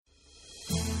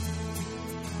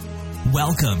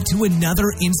Welcome to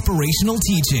another inspirational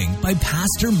teaching by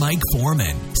Pastor Mike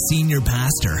Foreman, Senior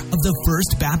Pastor of the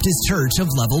First Baptist Church of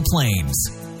Level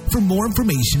Plains. For more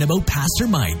information about Pastor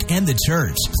Mike and the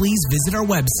church, please visit our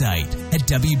website at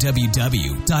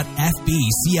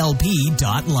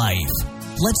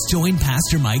www.fbclp.life. Let's join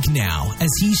Pastor Mike now as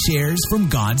he shares from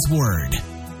God's Word.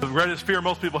 The greatest fear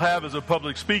most people have is of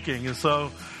public speaking, and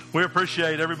so we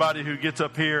appreciate everybody who gets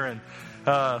up here and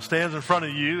stands in front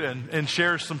of you and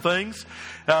shares some things.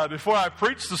 Before I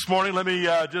preach this morning, let me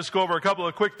just go over a couple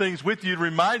of quick things with you to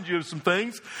remind you of some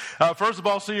things. First of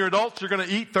all, senior adults, you're going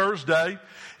to eat Thursday.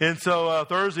 And so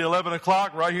Thursday, 11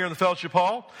 o'clock, right here in the Fellowship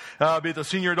Hall, be the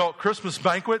Senior Adult Christmas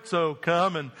Banquet. So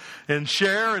come and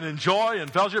share and enjoy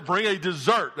and fellowship. Bring a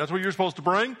dessert. That's what you're supposed to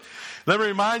bring. Let me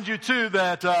remind you, too,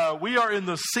 that we are in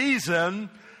the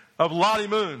season of Lottie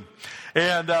Moon.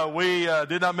 And we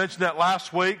did not mention that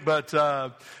last week, but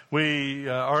we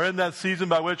are in that season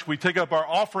by which we take up our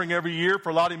offering every year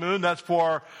for Lottie Moon. That's for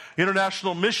our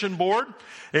International Mission Board.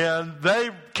 And they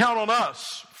count on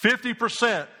us.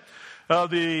 50% of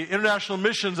the international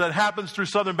missions that happens through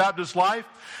Southern Baptist Life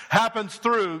happens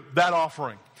through that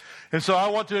offering. And so I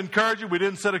want to encourage you. We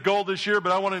didn't set a goal this year,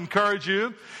 but I want to encourage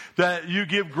you that you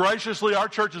give graciously. Our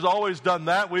church has always done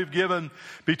that. We've given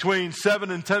between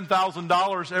 $7,000 and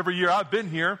 $10,000 every year I've been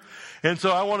here. And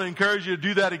so I want to encourage you to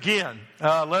do that again.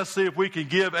 Let's see if we can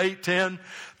give $8,000,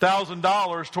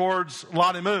 $10,000 towards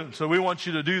Lottie Moon. So we want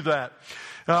you to do that.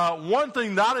 One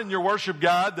thing not in your worship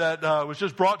guide that was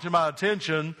just brought to my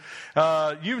attention,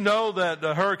 you know that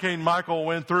Hurricane Michael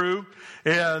went through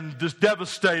and just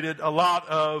devastated a lot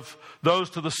of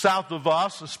those to the south of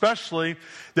us, especially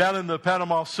down in the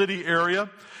Panama City area.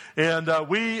 And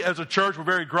we, as a church, were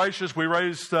very gracious. We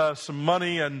raised some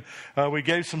money and we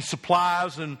gave some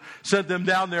supplies and sent them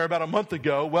down there about a month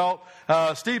ago. Well,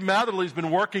 Steve Matherly's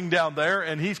been working down there,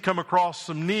 and he's come across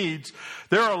some needs.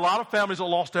 There are a lot of families that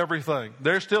lost everything.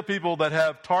 There's still people that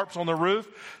have tarps on their roof.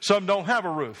 Some don't have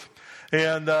a roof.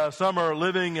 And some are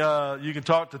living, you can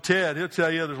talk to Ted. He'll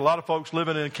tell you there's a lot of folks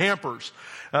living in campers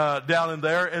down in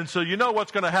there. And so you know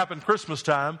what's going to happen Christmas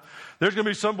time. There's going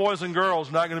to be some boys and girls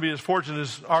not going to be as fortunate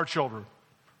as our children.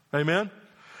 Amen?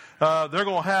 They're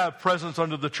going to have presents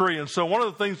under the tree. And so one of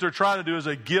the things they're trying to do is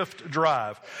a gift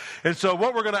drive. And so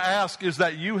what we're going to ask is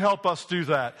that you help us do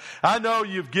that. I know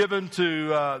you've given to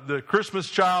the Christmas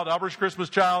Child, Albert's Christmas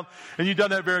Child, and you've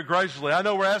done that very graciously. I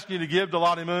know we're asking you to give to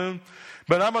Lottie Moon,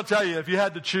 but I'm going to tell you, if you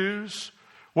had to choose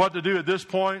what to do at this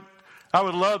point, I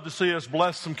would love to see us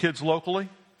bless some kids locally.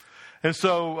 And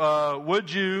so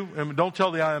would you, and don't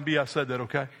tell the IMB I said that,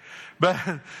 okay? But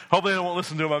hopefully they won't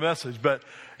listen to my message. But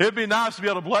it'd be nice to be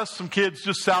able to bless some kids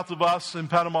just south of us in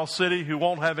Panama City who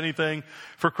won't have anything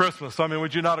for Christmas. I mean,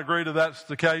 would you not agree that that's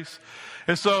the case?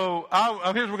 And so here's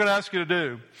what we're going to ask you to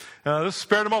do. This is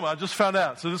spare in a moment. I just found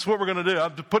out. So this is what we're going to do.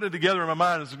 I'm putting it together in my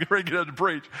mind as we get ready to get up to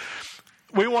preach.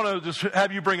 We want to just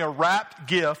have you bring a wrapped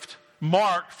gift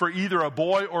marked for either a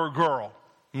boy or a girl.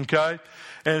 Okay?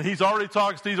 And Steve's already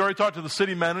talked to the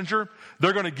city manager.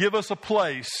 They're going to give us a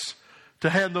place to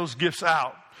hand those gifts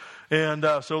out. And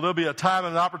so there'll be a time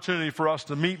and an opportunity for us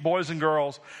to meet boys and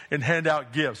girls and hand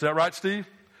out gifts. Is that right, Steve?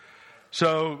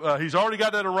 So he's already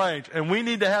got that arranged. And we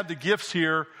need to have the gifts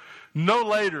here no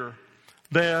later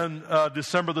than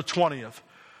December the 20th.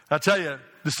 I tell you,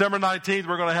 December 19th,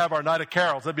 we're going to have our Night of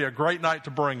Carols. That'd be a great night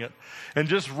to bring it. And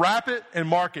just wrap it and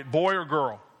mark it, boy or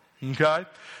girl. Okay?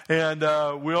 And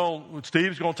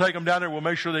Steve's going to take them down there. We'll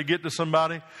make sure they get to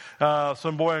somebody,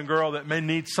 some boy and girl that may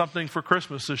need something for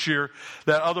Christmas this year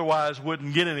that otherwise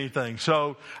wouldn't get anything.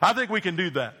 So I think we can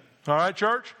do that. All right,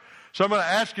 church? So I'm going to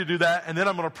ask you to do that, and then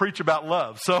I'm going to preach about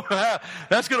love. So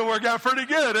that's going to work out pretty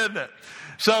good, isn't it?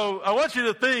 So I want you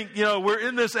to think, we're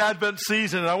in this Advent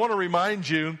season, and I want to remind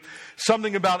you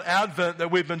something about Advent that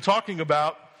we've been talking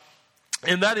about.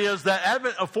 And that is that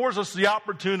Advent affords us the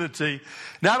opportunity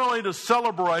not only to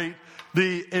celebrate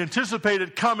the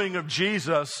anticipated coming of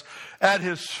Jesus at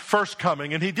his first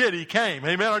coming. And he did. He came.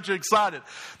 Amen. Aren't you excited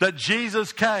that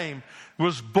Jesus came,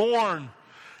 was born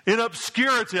in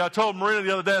obscurity? I told Marina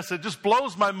the other day, I said, it just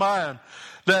blows my mind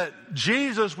that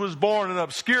Jesus was born in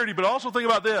obscurity. But also think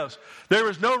about this. There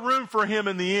was no room for him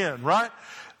in the end, right?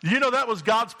 You know that was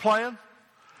God's plan?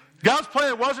 God's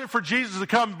plan wasn't for Jesus to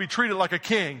come and be treated like a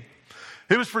king.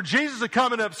 It was for Jesus to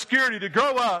come in obscurity, to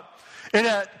grow up, and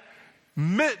at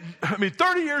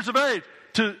 30 years of age,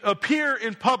 to appear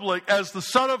in public as the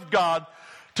Son of God,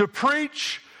 to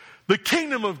preach the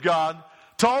kingdom of God,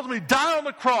 to ultimately die on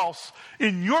the cross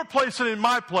in your place and in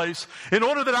my place in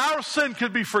order that our sin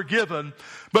could be forgiven.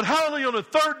 But hallelujah, on the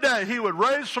third day, he would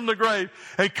raise from the grave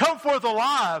and come forth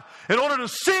alive in order to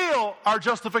seal our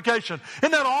justification.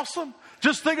 Isn't that awesome?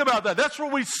 Just think about that. That's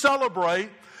what we celebrate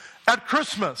at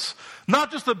Christmas.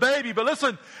 Not just the baby, but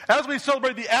listen, as we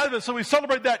celebrate the Advent, so we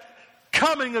celebrate that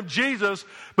coming of Jesus,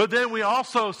 but then we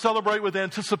also celebrate with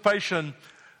anticipation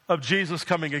of Jesus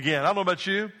coming again. I don't know about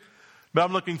you, but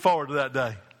I'm looking forward to that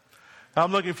day.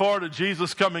 I'm looking forward to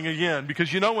Jesus coming again,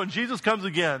 because you know, when Jesus comes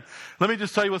again, let me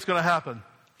just tell you what's going to happen.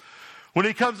 When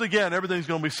he comes again, everything's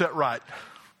going to be set right.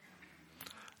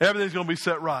 Everything's going to be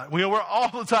set right. We're all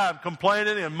the time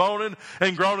complaining and moaning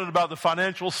and groaning about the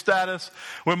financial status.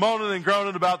 We're moaning and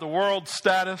groaning about the world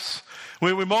status.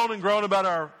 We moan and groan about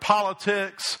our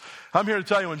politics. I'm here to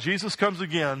tell you, when Jesus comes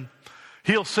again,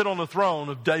 he'll sit on the throne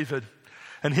of David,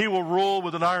 and he will rule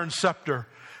with an iron scepter,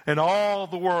 and all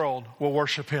the world will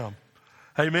worship him.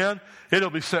 Amen? It'll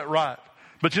be set right.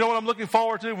 But you know what I'm looking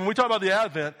forward to? When we talk about the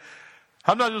Advent,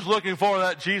 I'm not just looking for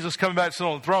that Jesus coming back to sit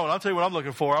on the throne. I'll tell you what I'm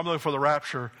looking for. I'm looking for the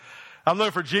rapture. I'm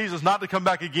looking for Jesus not to come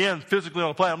back again physically on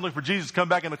the plane. I'm looking for Jesus to come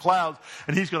back in the clouds,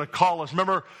 and he's going to call us.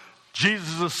 Remember, Jesus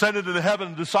is ascended into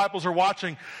heaven. The disciples are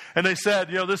watching, and they said,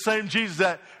 you know, this same Jesus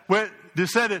that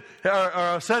ascended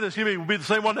will be the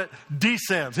same one that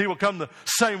descends. He will come the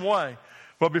same way.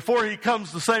 But before he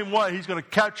comes the same way, he's going to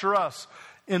capture us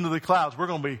into the clouds. We're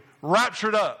going to be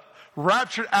raptured up,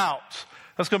 raptured out.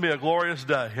 That's going to be a glorious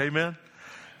day. Amen?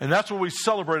 And that's what we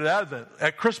celebrate at Advent.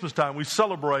 At Christmas time, we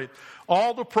celebrate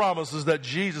all the promises that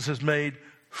Jesus has made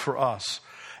for us.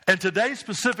 And today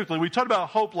specifically, we talked about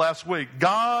hope last week.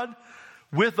 God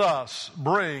with us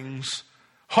brings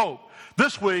hope.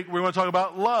 This week, we want to talk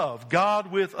about love.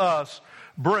 God with us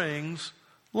brings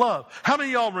love. How many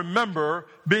of y'all remember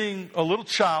being a little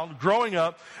child, growing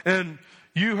up, and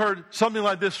you heard something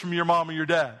like this from your mom or your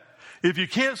dad? If you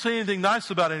can't say anything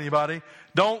nice about anybody,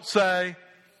 don't say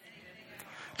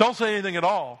anything at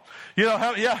all. You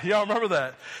know, y'all remember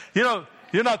that. You know,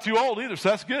 you're not too old either, so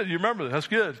that's good. You remember that. That's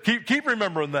good. Keep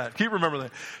remembering that. Keep remembering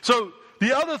that. So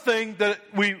the other thing that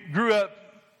we grew up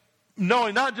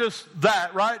knowing, not just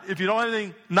that, right? If you don't have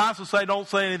anything nice to say, don't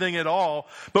say anything at all.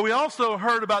 But we also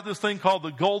heard about this thing called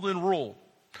the Golden Rule.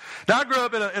 Now, I grew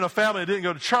up in a family that didn't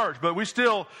go to church, but we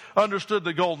still understood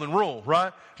the Golden Rule,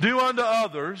 right? Do unto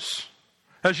others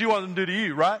as you want them to do to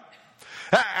you, right?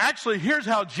 Actually, here's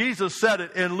how Jesus said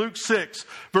it in Luke 6,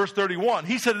 verse 31.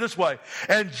 He said it this way: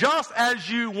 and just as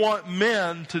you want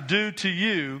men to do to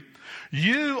you,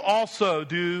 you also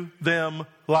do them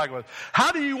likewise.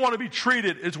 How do you want to be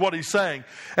treated is what he's saying.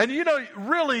 And you know,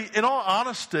 really, in all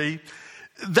honesty,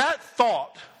 that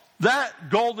thought, that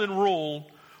golden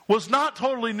rule was not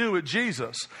totally new at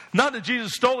Jesus. Not that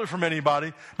Jesus stole it from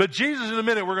anybody, but Jesus, in a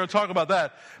minute, we're going to talk about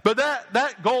that. But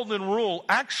that golden rule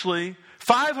actually,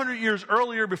 500 years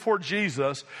earlier before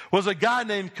Jesus, was a guy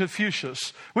named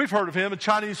Confucius. We've heard of him, a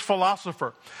Chinese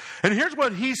philosopher. And here's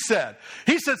what he said.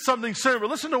 He said something similar.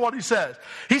 Listen to what he says.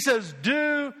 He says,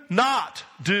 do not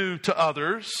do to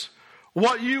others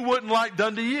what you wouldn't like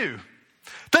done to you.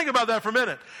 Think about that for a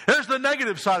minute. There's the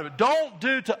negative side of it. Don't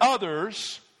do to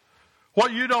others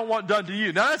what you don't want done to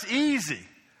you. Now, that's easy.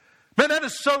 Man, that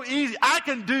is so easy. I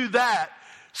can do that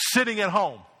sitting at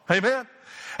home. Amen?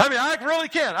 I mean, I really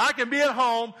can. I can be at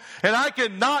home and I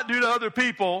can not do to other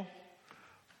people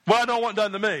what I don't want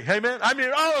done to me. Amen? I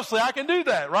mean, honestly, I can do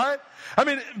that, right? I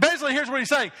mean, basically, here's what he's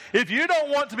saying. If you don't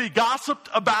want to be gossiped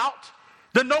about,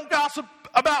 then don't gossip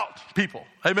about people.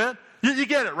 Amen? You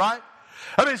get it, right?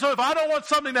 I mean, so if I don't want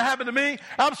something to happen to me,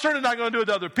 I'm certainly not going to do it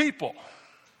to other people.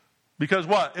 Because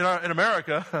what? In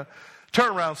America,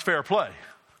 turnaround's fair play.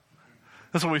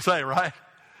 That's what we say, right?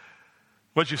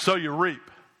 What you sow, you reap.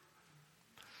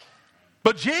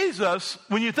 But Jesus,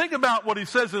 when you think about what he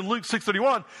says in Luke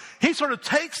 6:31, he sort of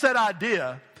takes that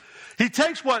idea, he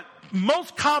takes what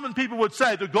most common people would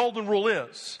say the golden rule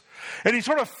is, and he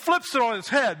sort of flips it on its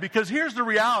head, because here's the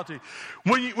reality.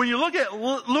 When you look at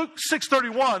Luke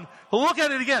 6:31, look at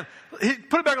it again.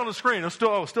 Put it back on the screen. It's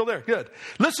still there. Good.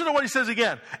 Listen to what he says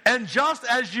again. And just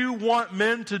as you want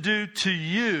men to do to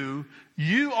you,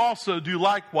 you also do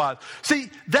likewise. See,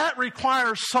 that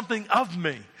requires something of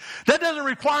me. That doesn't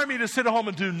require me to sit at home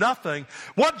and do nothing.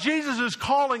 What Jesus is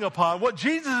calling upon, what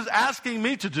Jesus is asking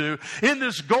me to do in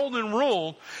this golden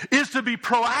rule, is to be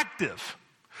proactive.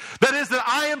 That is, that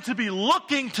I am to be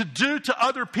looking to do to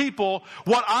other people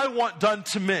what I want done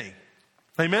to me.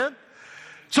 Amen?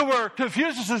 So where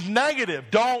Confucius is negative,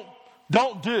 don't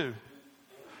do.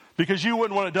 because you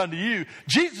wouldn't want it done to you.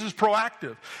 Jesus is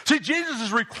proactive. See, Jesus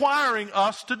is requiring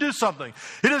us to do something.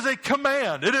 It is a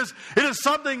command. It is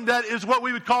something that is what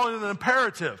we would call an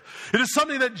imperative. It is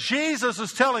something that Jesus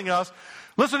is telling us.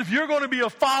 Listen, if you're going to be a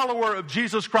follower of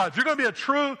Jesus Christ, if you're going to be a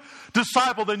true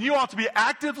disciple, then you ought to be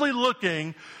actively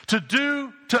looking to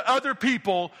do to other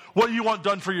people what you want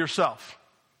done for yourself.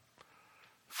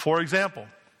 For example,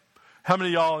 how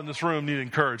many of y'all in this room need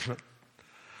encouragement?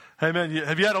 Amen.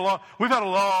 We've had a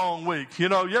long week. You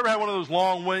know, you ever had one of those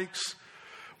long weeks?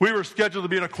 We were scheduled to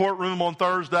be in a courtroom on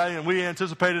Thursday, and we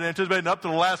anticipated, and up to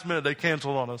the last minute they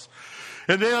canceled on us.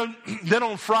 And then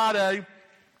on Friday,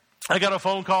 I got a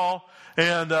phone call,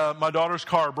 and my daughter's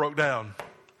car broke down.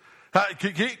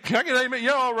 Can I get an amen?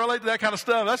 You all relate to that kind of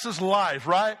stuff? That's just life,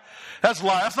 right? That's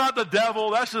life. That's not the devil.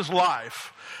 That's just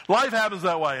life. Life happens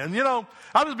that way. And, you know,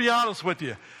 I'll just be honest with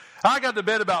you. I got to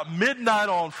bed about midnight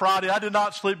on Friday. I did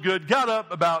not sleep good. Got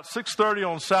up about 6:30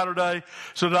 on Saturday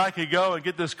so that I could go and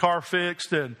get this car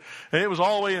fixed. And it was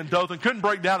all the way in Dothan. Couldn't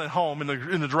break down at home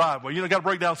in the driveway. You know, got to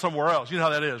break down somewhere else. You know how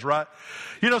that is, right?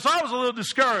 You know, so I was a little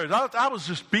discouraged. I was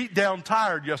just beat down,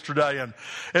 tired yesterday.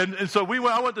 And so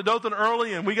I went to Dothan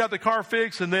early, and we got the car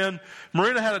fixed. And then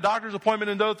Marina had a doctor's appointment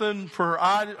in Dothan for her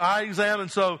eye exam. And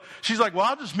so she's like, well,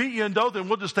 I'll just meet you in Dothan.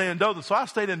 We'll just stay in Dothan. So I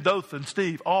stayed in Dothan,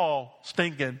 Steve, all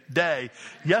stinking day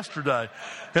yesterday.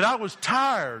 And I was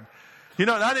tired. You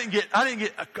know, and I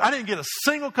didn't get a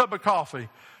single cup of coffee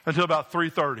until about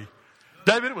 3:30.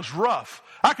 David, it was rough.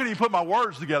 I couldn't even put my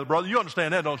words together, brother. You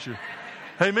understand that, don't you?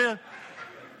 Amen.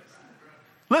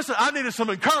 Listen, I needed some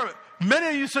encouragement. Many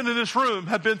of you sitting in this room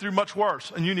have been through much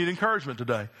worse, and you need encouragement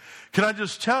today. Can I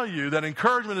just tell you that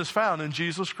encouragement is found in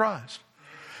Jesus Christ?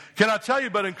 Can I tell you,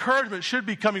 but encouragement should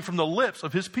be coming from the lips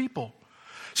of his people.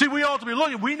 See, we ought to be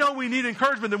looking. We know we need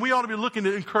encouragement, then we ought to be looking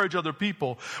to encourage other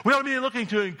people. We ought to be looking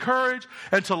to encourage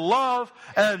and to love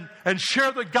and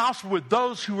share the gospel with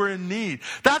those who are in need.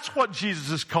 That's what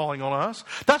Jesus is calling on us.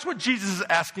 That's what Jesus is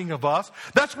asking of us.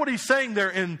 That's what he's saying there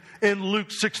in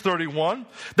Luke 6:31,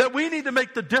 that we need to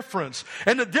make the difference.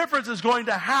 And the difference is going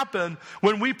to happen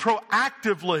when we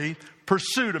proactively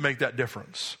pursue to make that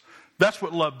difference. That's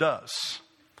what love does.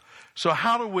 So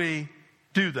how do we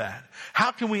do that?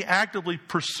 How can we actively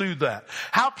pursue that?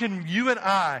 How can you and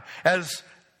I, as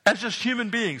just human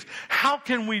beings, how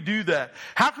can we do that?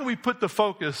 How can we put the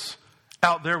focus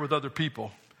out there with other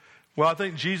people? Well, I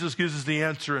think Jesus gives us the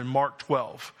answer in Mark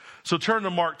 12. So turn to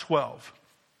Mark 12.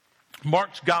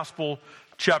 Mark's Gospel,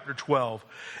 chapter 12.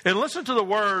 And listen to the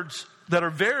words that are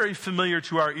very familiar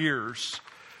to our ears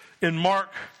in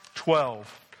Mark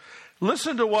 12.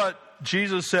 Listen to what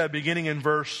Jesus said beginning in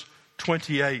verse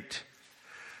 28.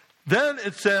 Then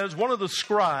it says, one of the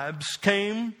scribes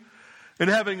came,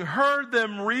 and having heard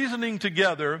them reasoning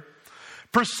together,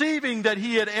 perceiving that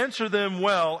he had answered them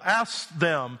well, asked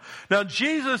them. Now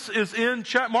Jesus is in,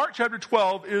 Mark chapter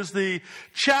 12 is the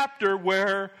chapter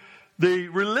where the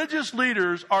religious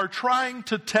leaders are trying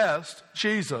to test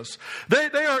Jesus. They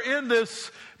are in this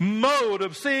mode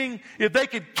of seeing if they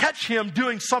could catch him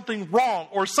doing something wrong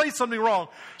or say something wrong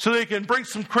so they can bring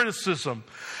some criticism.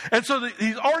 And so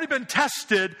he's already been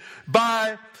tested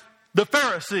by the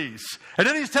Pharisees. And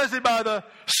then he's tested by the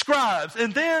scribes.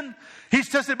 And then he's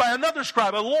tested by another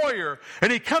scribe, a lawyer.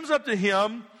 And he comes up to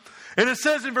him, and it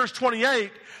says in verse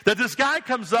 28 that this guy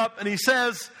comes up and he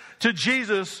says to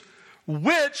Jesus,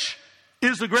 which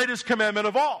is the greatest commandment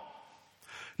of all?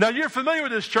 Now, you're familiar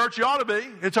with this, church. You ought to be.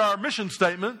 It's our mission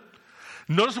statement.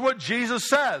 Notice what Jesus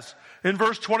says in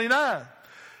verse 29.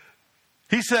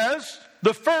 He says,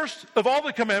 the first of all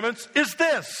the commandments is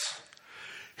this.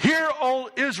 Hear,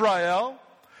 O Israel,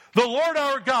 the Lord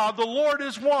our God, the Lord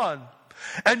is one.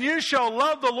 And you shall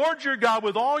love the Lord your God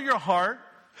with all your heart,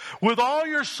 with all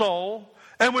your soul,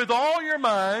 and with all your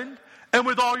mind, and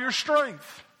with all your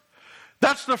strength.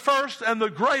 That's the first and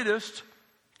the greatest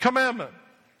commandment.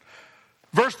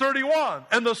 Verse 31,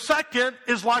 and the second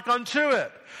is like unto it.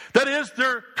 That is,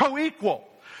 they're co-equal.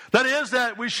 That is,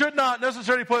 that we should not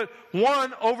necessarily put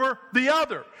one over the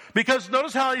other. Because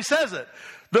notice how he says it.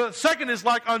 The second is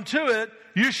like unto it,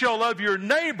 you shall love your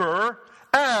neighbor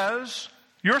as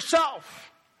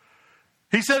yourself.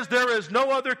 He says there is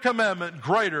no other commandment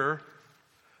greater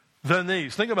than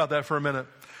these. Think about that for a minute.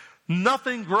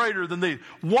 Nothing greater than these.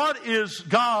 What is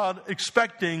God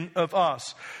expecting of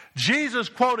us? Jesus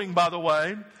quoting, by the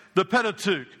way, the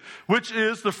Pentateuch, which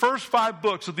is the first 5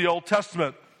 books of the Old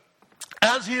Testament.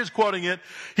 As he is quoting it,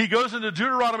 he goes into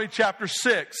Deuteronomy chapter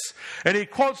 6, and he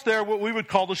quotes there what we would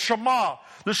call the Shema.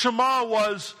 The Shema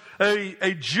was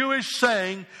a Jewish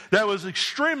saying that was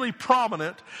extremely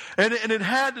prominent, and it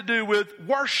had to do with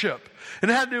worship. And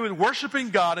it had to do with worshiping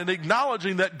God and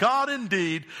acknowledging that God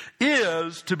indeed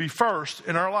is to be first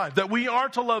in our life. That we are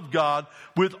to love God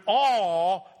with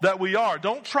all that we are.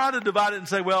 Don't try to divide it and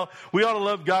say, well, we ought to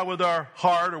love God with our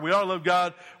heart, or we ought to love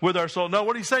God with our soul. No,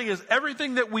 what he's saying is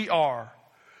everything that we are,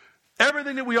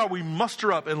 we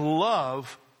muster up and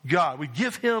love God. We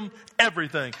give him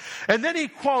everything. And then he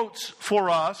quotes for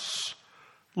us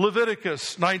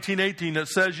Leviticus 19:18 that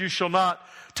says, you shall not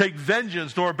take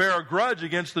vengeance nor bear a grudge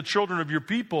against the children of your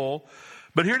people.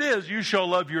 But here it is, you shall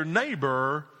love your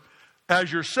neighbor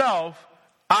as yourself.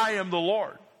 I am the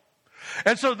Lord.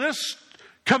 And so this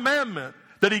commandment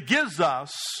that he gives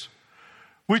us,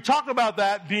 we talk about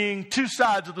that being two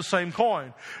sides of the same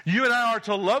coin. You and I are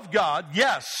to love God,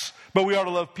 yes, but we are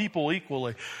to love people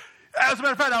equally. As a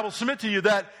matter of fact, I will submit to you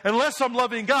that unless I'm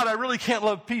loving God, I really can't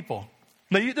love people.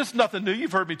 Now, this is nothing new.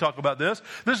 You've heard me talk about this.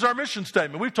 This is our mission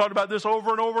statement. We've talked about this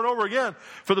over and over and over again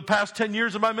for the past 10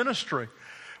 years of my ministry.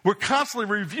 We're constantly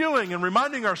reviewing and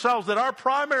reminding ourselves that our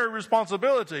primary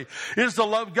responsibility is to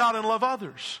love God and love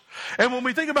others. And when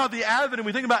we think about the Advent and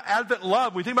we think about Advent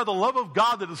love, we think about the love of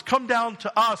God that has come down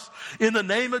to us in the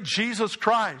name of Jesus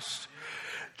Christ.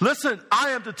 Listen, I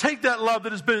am to take that love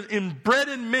that has been inbred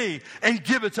in me and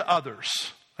give it to others.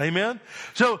 Amen?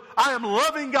 So I am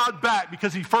loving God back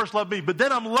because he first loved me, but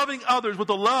then I'm loving others with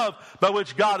the love by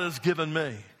which God has given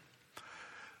me.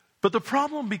 But the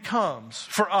problem becomes,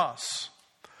 for us,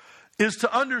 is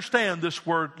to understand this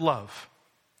word love.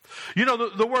 You know,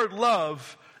 the word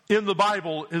love in the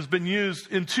Bible has been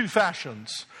used in two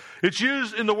fashions. It's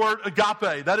used in the word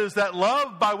agape. That is that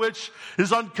love by which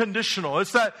is unconditional.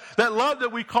 It's that love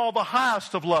that we call the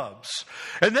highest of loves.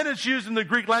 And then it's used in the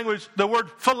Greek language, the word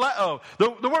phileo.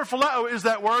 The word phileo is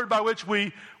that word by which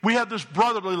we have this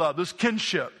brotherly love, this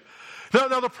kinship.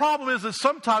 Now the problem is that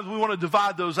sometimes we want to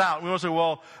divide those out. We want to say,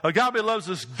 well, agape loves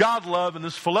this God love and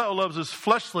this phileo loves this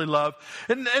fleshly love.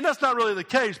 And that's not really the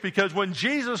case, because when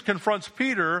Jesus confronts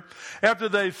Peter after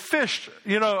they fished,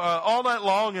 all night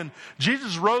long, and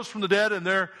Jesus rose from the dead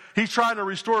and he's trying to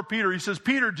restore Peter. He says,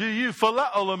 Peter, do you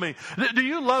phileo me? Do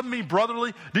you love me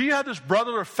brotherly? Do you have this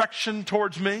brotherly affection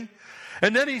towards me?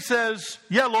 And then he says,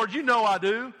 yeah, Lord, you know I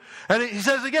do. And he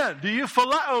says again, do you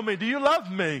phileo me? Do you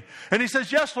love me? And he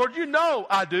says, yes, Lord, you know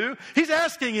I do. He's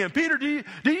asking him, Peter, do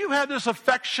you have this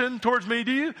affection towards me?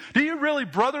 Do you really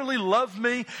brotherly love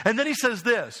me? And then he says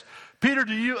this, Peter,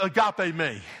 do you agape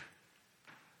me?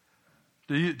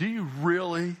 Do you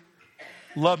really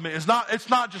love me? It's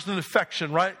not just an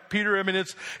affection, right, Peter? I mean,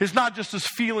 it's not just this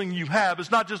feeling you have. It's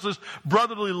not just this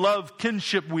brotherly love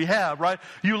kinship we have, right?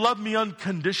 You love me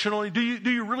unconditionally. Do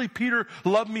you really, Peter,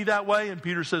 love me that way? And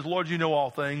Peter says, Lord, you know all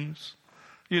things.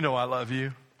 You know I love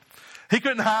you. He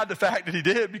couldn't hide the fact that he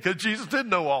did, because Jesus did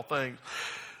know all things.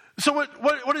 So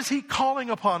what is he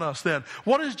calling upon us then?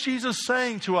 What is Jesus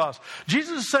saying to us?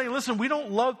 Jesus is saying, listen, we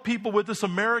don't love people with this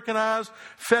Americanized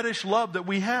fetish love that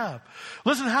we have.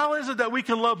 Listen, how is it that we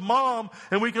can love mom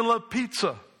and we can love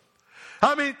pizza?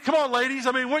 I mean, come on, ladies.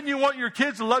 I mean, wouldn't you want your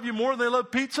kids to love you more than they love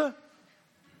pizza?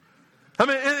 I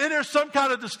mean, isn't there some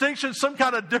kind of distinction, some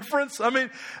kind of difference? I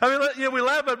mean, we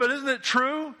laugh at it, but isn't it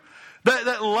true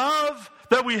that love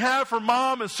that we have for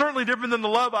mom is certainly different than the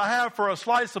love I have for a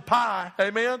slice of pie?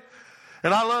 Amen?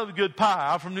 And I love good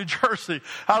pie. I'm from New Jersey.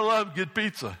 I love good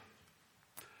pizza.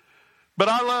 But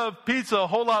I love pizza a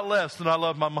whole lot less than I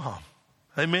love my mom.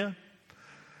 Amen?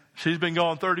 She's been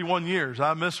gone 31 years.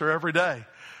 I miss her every day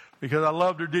because I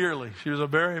loved her dearly. She was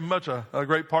very much a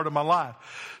great part of my life.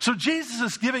 So Jesus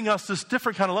is giving us this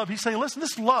different kind of love. He's saying, listen,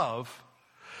 this love,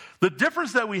 the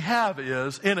difference that we have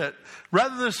is in it,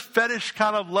 rather than this fetish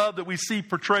kind of love that we see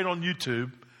portrayed on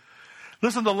YouTube,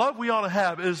 listen, the love we ought to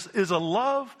have is a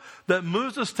love that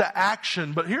moves us to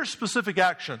action, but here's specific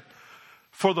action,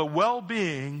 for the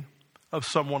well-being of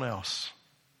someone else.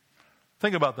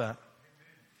 Think about that.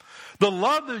 The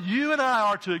love that you and I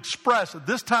are to express at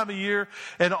this time of year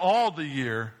and all the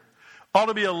year ought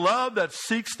to be a love that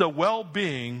seeks the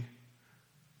well-being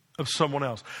of someone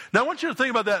else. Now, I want you to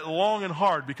think about that long and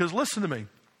hard, because listen to me.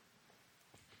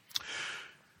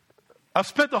 I've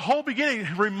spent the whole beginning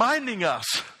reminding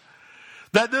us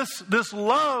that this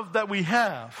love that we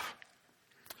have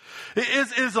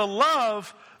is a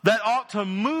love that ought to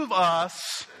move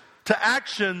us to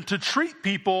action to treat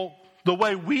people the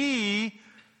way we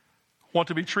want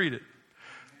to be treated.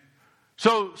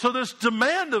 So this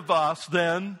demand of us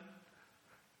then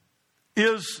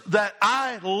is that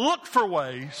I look for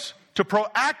ways to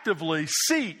proactively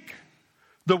seek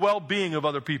the well-being of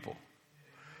other people.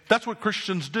 That's what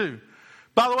Christians do.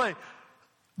 By the way,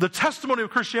 the testimony of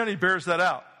Christianity bears that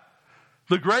out.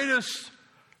 The greatest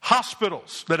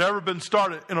hospitals that have ever been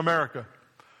started in America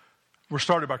were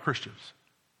started by Christians.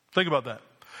 Think about that.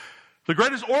 The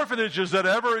greatest orphanages that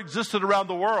ever existed around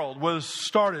the world was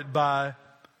started by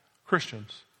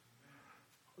Christians.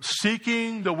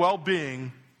 Seeking the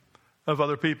well-being of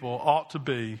other people ought to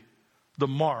be the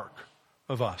mark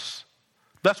of us.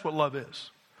 That's what love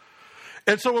is.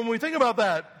 And so when we think about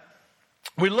that,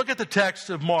 we look at the text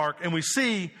of Mark and we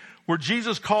see where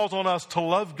Jesus calls on us to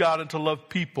love God and to love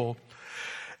people.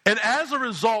 And as a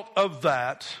result of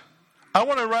that, I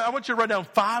want you to write down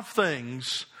 5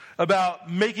 things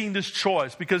about making this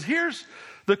choice. Because here's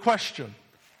the question.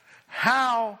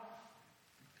 How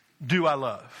do I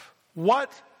love?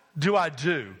 What do I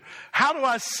do? How do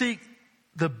I seek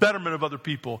the betterment of other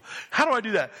people? How do I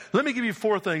do that? Let me give you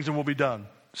 4 things and we'll be done.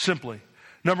 Simply.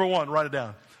 Number 1, write it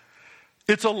down.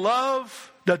 It's a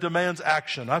love that demands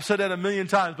action. I've said that a million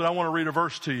times, but I want to read a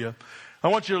verse to you. I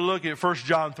want you to look at 1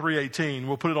 John 3:18.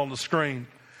 We'll put it on the screen.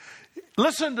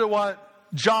 Listen to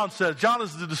what John says. John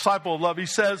is the disciple of love. He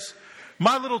says,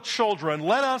 "My little children,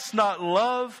 let us not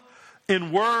love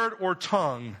in word or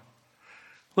tongue."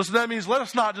 Listen, that means let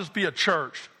us not just be a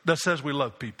church that says we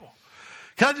love people.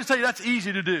 Can I just tell you, that's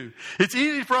easy to do. It's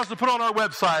easy for us to put on our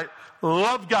website,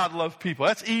 love God, love people.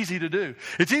 That's easy to do.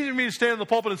 It's easy for me to stand in the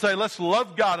pulpit and say, let's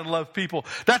love God and love people.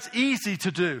 That's easy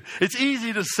to do. It's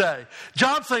easy to say.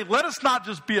 John's saying, let us not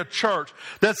just be a church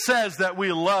that says that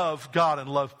we love God and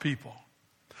love people.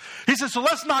 He says, so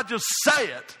let's not just say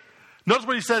it. Notice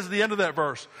what he says at the end of that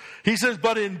verse. He says,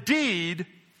 but in deed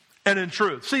and in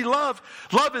truth. See, love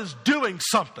is doing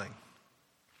something.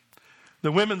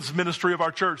 The women's ministry of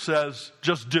our church says,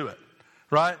 just do it,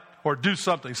 right? Or do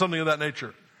something of that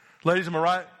nature. Ladies, am I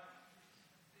right?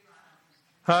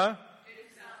 Huh?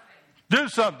 Do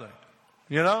something.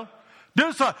 You know?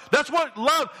 Do something. That's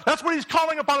what he's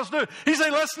calling upon us to do. He's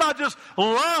saying, let's not just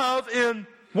love in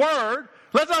word.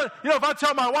 Let's not, if I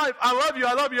tell my wife, I love you,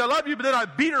 I love you, I love you, but then I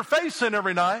beat her face in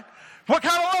every night. What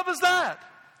kind of love is that?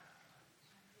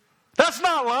 That's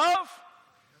not love.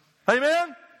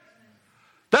 Amen?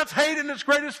 That's hate in its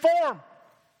greatest form.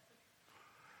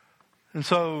 And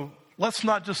so, let's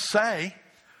not just say,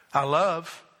 I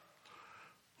love.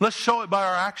 Let's show it by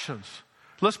our actions.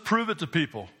 Let's prove it to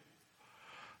people.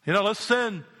 Let's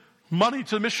send money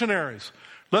to missionaries.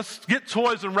 Let's get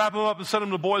toys and wrap them up and send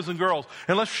them to boys and girls.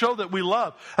 And let's show that we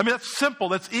love. I mean, that's simple.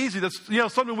 That's easy. That's,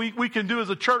 something we can do as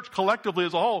a church collectively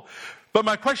as a whole. But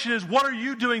my question is, what are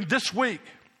you doing this week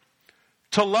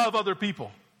to love other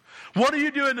people? What are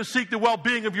you doing to seek the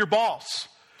well-being of your boss?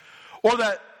 Or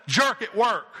that jerk at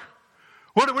work?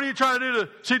 What are you trying to do to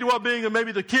seek the well-being of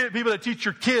maybe the people that teach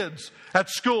your kids at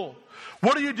school?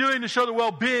 What are you doing to show the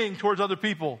well-being towards other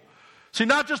people? See,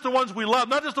 not just the ones we love,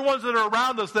 not just the ones that are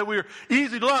around us that we're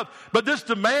easy to love, but this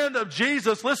demand of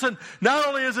Jesus, listen, not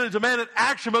only is it a demand in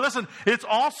action, but listen, it's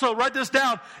also, write this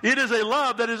down, it is a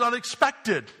love that is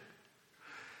unexpected.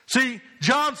 See,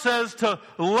 John says to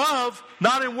love,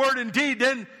 not in word and deed.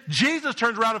 Then Jesus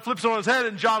turns around and flips it on his head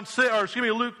in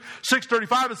Luke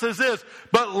 6:35 and says this,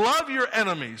 but love your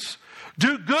enemies.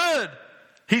 Do good,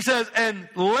 he says, and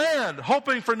lend,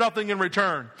 hoping for nothing in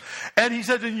return. And he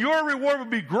says, and your reward will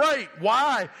be great.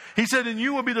 Why? He said, and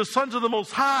you will be the sons of the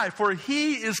Most High, for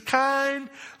he is kind,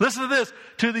 listen to this,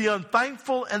 to the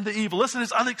unthankful and the evil. Listen,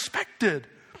 it's unexpected.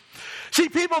 See,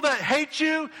 people that hate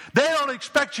you, they don't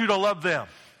expect you to love them.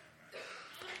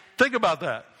 Think about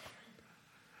that.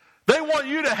 They want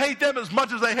you to hate them as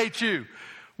much as they hate you.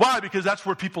 Why? Because that's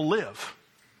where people live.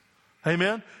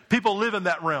 Amen? People live in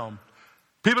that realm.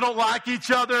 People don't like each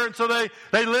other, and so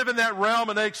they live in that realm,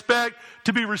 and they expect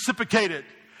to be reciprocated.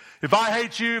 If I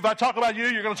hate you, if I talk about you,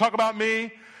 you're going to talk about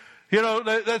me.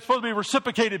 That's supposed to be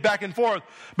reciprocated back and forth.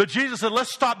 But Jesus said,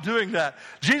 let's stop doing that.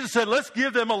 Jesus said, let's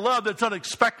give them a love that's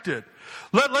unexpected.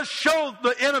 Let's show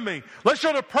the enemy, let's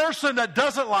show the person that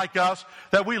doesn't like us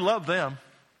that we love them.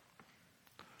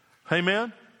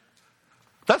 Amen?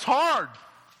 That's hard.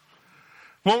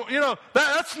 Well,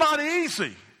 that's not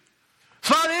easy. It's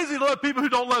not easy to love people who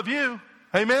don't love you.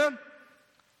 Amen?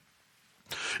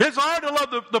 It's hard to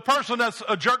love the person that's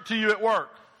a jerk to you at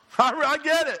work. I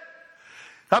get it.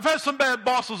 I've had some bad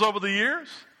bosses over the years.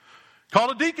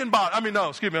 Called a deacon boss. I'm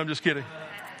just kidding.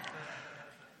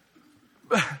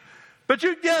 But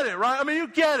you get it, right? You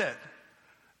get it.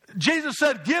 Jesus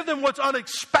said, give them what's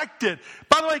unexpected.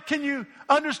 By the way, can you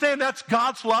understand that's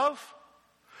God's love?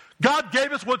 God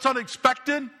gave us what's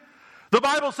unexpected. The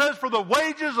Bible says, for the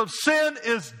wages of sin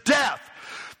is death.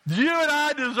 You and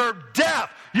I deserve death.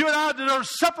 You and I deserve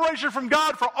separation from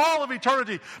God for all of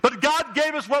eternity. But God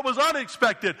gave us what was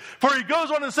unexpected. For he goes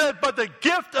on and said, but the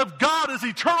gift of God is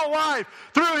eternal life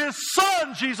through his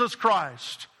Son, Jesus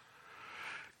Christ.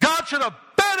 God should have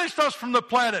banished us from the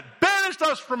planet, banished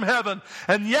us from heaven,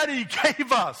 and yet he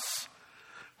gave us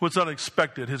what's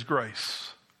unexpected, his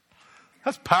grace.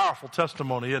 That's powerful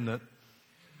testimony, isn't it?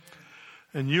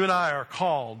 And you and I are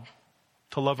called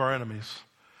to love our enemies.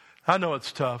 I know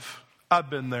it's tough.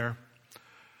 I've been there.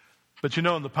 But you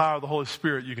know, in the power of the Holy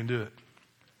Spirit, you can do it.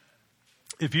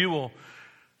 If you will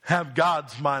have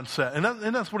God's mindset.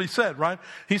 And that's what he said, right?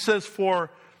 He says,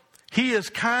 for he is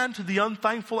kind to the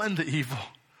unthankful and the evil.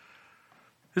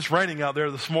 It's raining out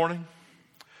there this morning.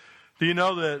 Do you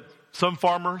know that some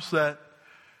farmers that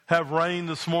have rain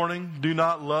this morning do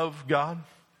not love God,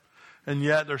 and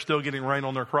yet they're still getting rain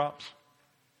on their crops?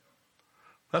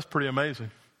 That's pretty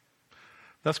amazing.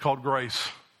 That's called grace.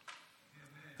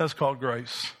 That's called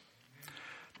grace.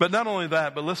 But not only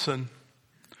that, but listen,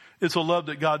 it's a love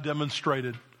that God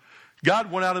demonstrated.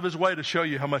 God went out of his way to show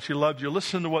you how much he loved you.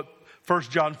 Listen to what 1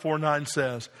 John 4:9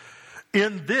 says.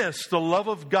 In this, the love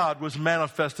of God was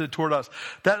manifested toward us.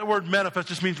 That word manifest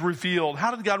just means revealed.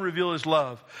 How did God reveal his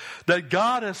love? That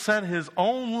God has sent his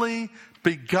only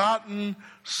begotten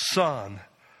Son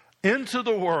into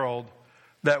the world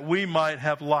that we might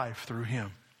have life through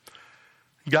him.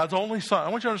 God's only Son. I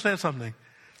want you to understand something.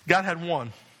 God had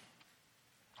one.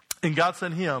 And God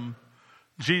sent him,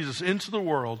 Jesus, into the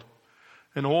world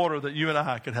in order that you and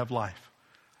I could have life.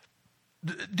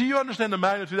 Do you understand the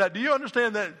magnitude of that? Do you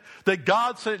understand that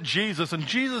God sent Jesus, and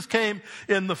Jesus came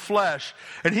in the flesh,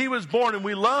 and he was born, and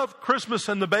we love Christmas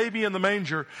and the baby in the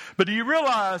manger, but do you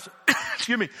realize,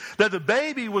 excuse me, that the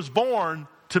baby was born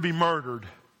to be murdered?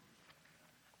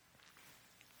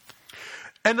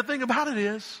 And the thing about it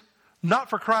is, not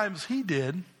for crimes he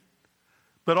did,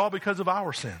 but all because of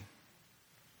our sin.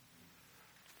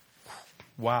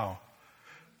 Wow.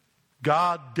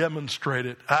 God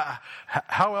demonstrated.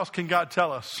 How else can God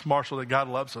tell us, Marshall, that God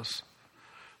loves us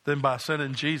than by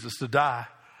sending Jesus to die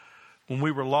when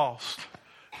we were lost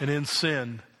and in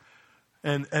sin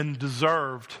and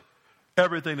deserved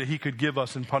everything that he could give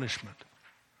us in punishment?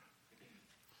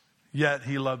 Yet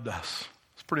he loved us.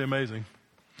 It's pretty amazing.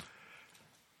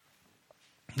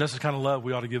 That's the kind of love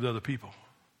we ought to give to other people.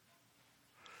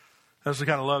 That's the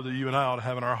kind of love that you and I ought to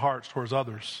have in our hearts towards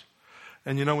others.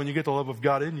 And you know, when you get the love of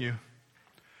God in you,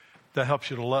 that helps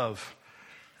you to love.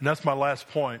 And that's my last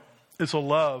point. It's a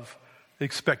love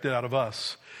expected out of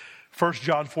us. 1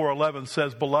 John 4:11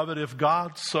 says, beloved, if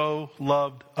God so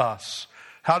loved us.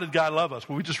 How did God love us?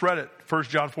 Well, we just read it. 1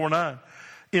 John 4:9.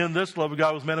 In this love of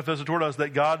God was manifested toward us,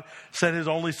 that God sent his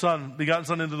only Son, begotten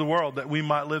Son, into the world that we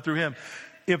might live through him.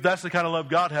 If that's the kind of love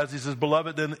God has, he says,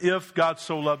 beloved, then if God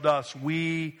so loved us,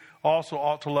 we also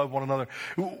ought to love one another.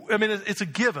 I mean, it's a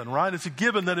given, right? It's a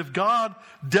given that if God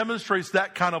demonstrates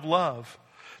that kind of love,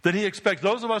 then he expects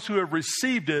those of us who have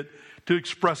received it to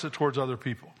express it towards other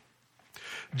people.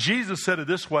 Jesus said it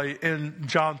this way in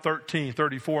John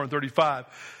 13:34 and 35.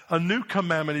 A new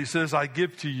commandment, he says, I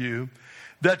give to you,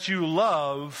 that you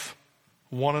love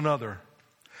one another.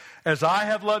 As I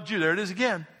have loved you, there it is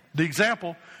again, the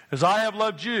example. As I have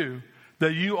loved you,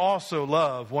 that you also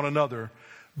love one another.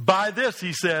 By this,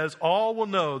 he says, all will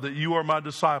know that you are my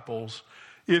disciples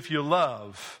if you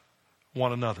love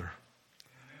one another.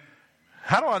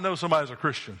 How do I know somebody's a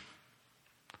Christian?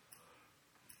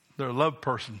 They're a love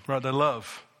person, right? They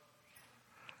love.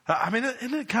 I mean,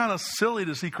 isn't it kind of silly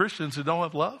to see Christians who don't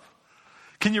have love?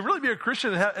 Can you really be a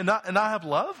Christian and not have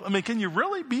love? I mean, can you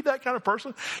really be that kind of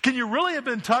person? Can you really have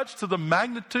been touched to the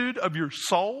magnitude of your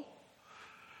soul?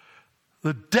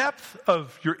 The depth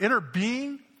of your inner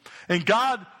being, and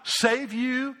God save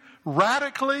you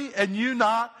radically and you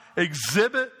not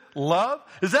exhibit love?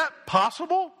 Is that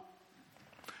possible?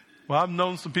 Well, I've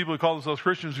known some people who call themselves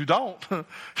Christians who don't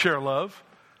share love.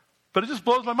 But it just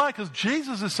blows my mind because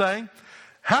Jesus is saying,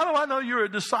 how do I know you're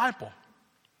a disciple?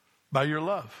 By your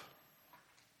love.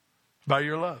 By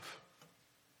your love.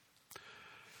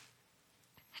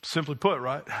 Simply put,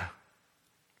 right?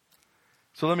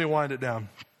 So let me wind it down.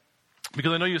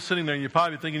 Because I know you're sitting there and you're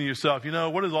probably thinking to yourself, you know,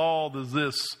 what does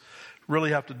this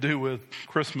really have to do with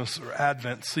Christmas or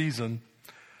Advent season?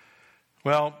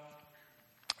 Well,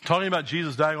 talking about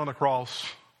Jesus dying on the cross,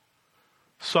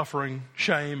 suffering,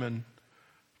 shame, and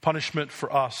punishment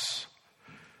for us,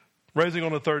 raising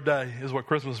on the third day is what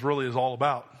Christmas really is all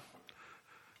about.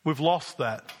 We've lost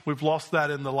that. We've lost that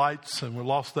in the lights, and we've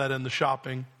lost that in the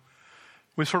shopping.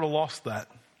 We sort of lost that.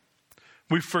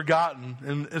 We've forgotten,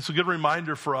 and it's a good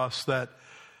reminder for us that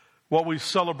what we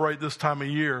celebrate this time of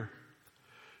year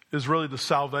is really the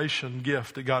salvation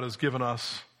gift that God has given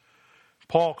us.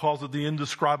 Paul calls it the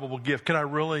indescribable gift. Can I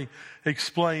really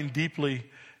explain deeply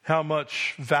how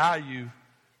much value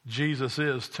Jesus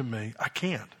is to me? I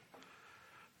can't.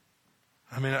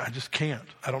 I just can't.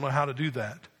 I don't know how to do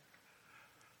that.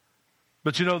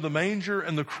 But you know, the manger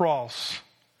and the cross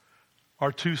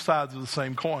are two sides of the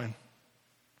same coin.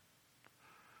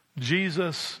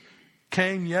 Jesus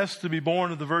came, yes, to be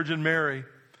born of the Virgin Mary,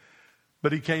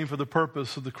 but he came for the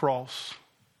purpose of the cross.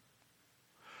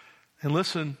 And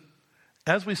listen,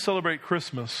 as we celebrate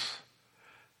Christmas,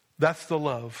 that's the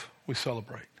love we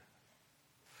celebrate.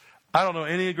 I don't know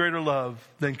any greater love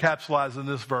than capsulized in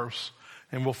this verse.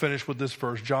 And we'll finish with this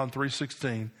verse, John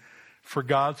 3:16. For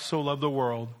God so loved the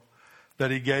world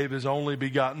that he gave his only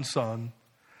begotten Son,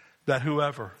 that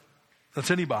whoever, that's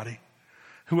anybody,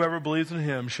 whoever believes in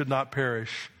him should not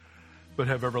perish, but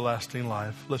have everlasting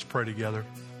life. Let's pray together.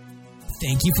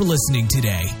 Thank you for listening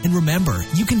today. And remember,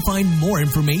 you can find more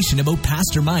information about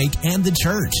Pastor Mike and the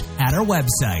church at our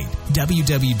website,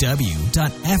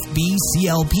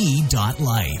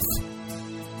 www.fbclp.life.